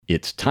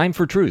It's Time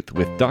for Truth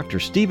with Dr.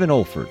 Stephen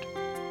Olford.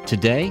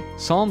 Today,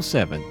 Psalm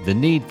 7, the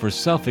need for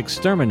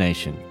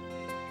self-extermination.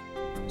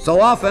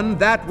 So often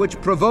that which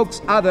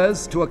provokes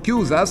others to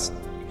accuse us,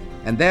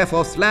 and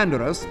therefore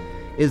slander us,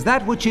 is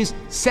that which is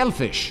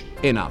selfish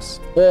in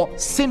us, or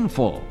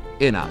sinful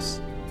in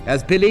us.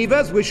 As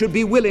believers, we should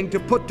be willing to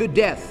put to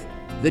death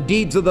the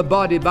deeds of the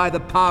body by the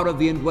power of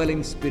the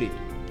indwelling Spirit.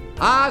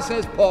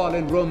 Says Paul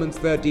in Romans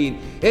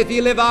 13, if ye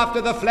live after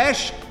the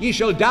flesh, ye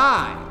shall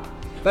die.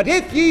 But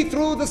if ye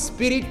through the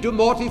Spirit do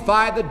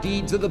mortify the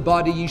deeds of the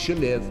body, ye shall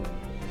live.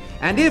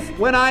 And if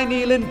when I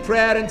kneel in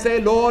prayer and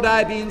say, Lord,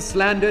 I've been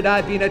slandered,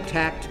 I've been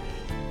attacked,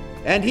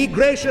 and he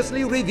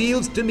graciously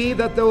reveals to me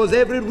that there was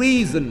every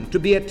reason to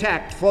be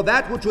attacked, for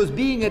that which was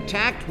being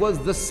attacked was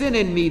the sin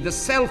in me, the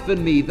self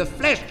in me, the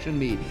flesh in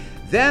me,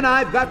 then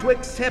I've got to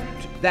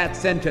accept that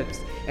sentence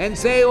and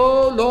say,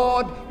 oh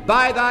Lord,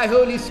 by thy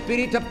Holy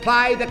Spirit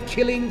apply the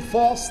killing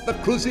force, the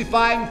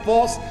crucifying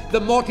force, the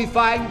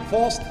mortifying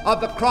force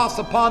of the cross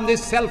upon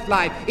this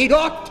self-life. It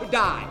ought to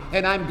die,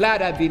 and I'm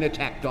glad I've been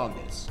attacked on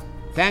this.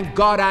 Thank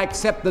God I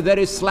accept the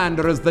very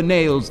slander as the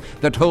nails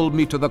that hold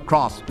me to the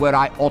cross where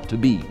I ought to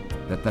be,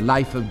 that the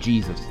life of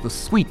Jesus, the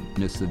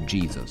sweetness of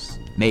Jesus,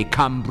 may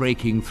come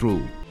breaking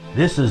through.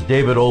 This is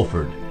David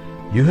Olford.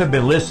 You have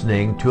been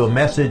listening to a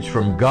message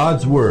from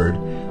God's Word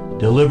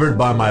delivered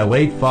by my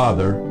late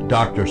father,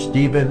 Dr.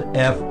 Stephen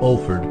F.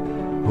 Olford,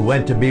 who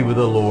went to be with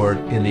the Lord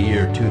in the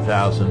year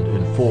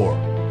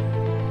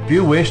 2004. If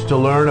you wish to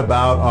learn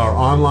about our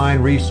online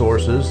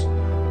resources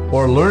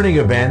or learning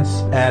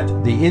events at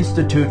the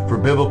Institute for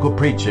Biblical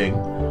Preaching,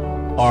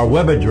 our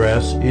web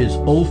address is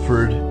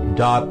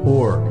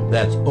olford.org.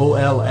 That's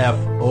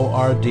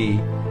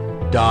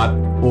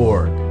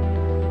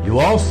olford.org. You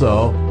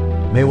also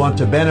may want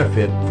to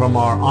benefit from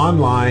our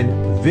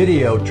online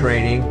video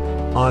training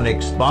on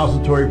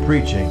expository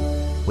preaching,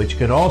 which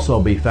can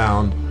also be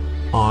found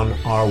on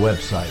our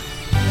website.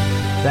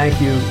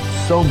 Thank you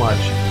so much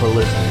for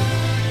listening.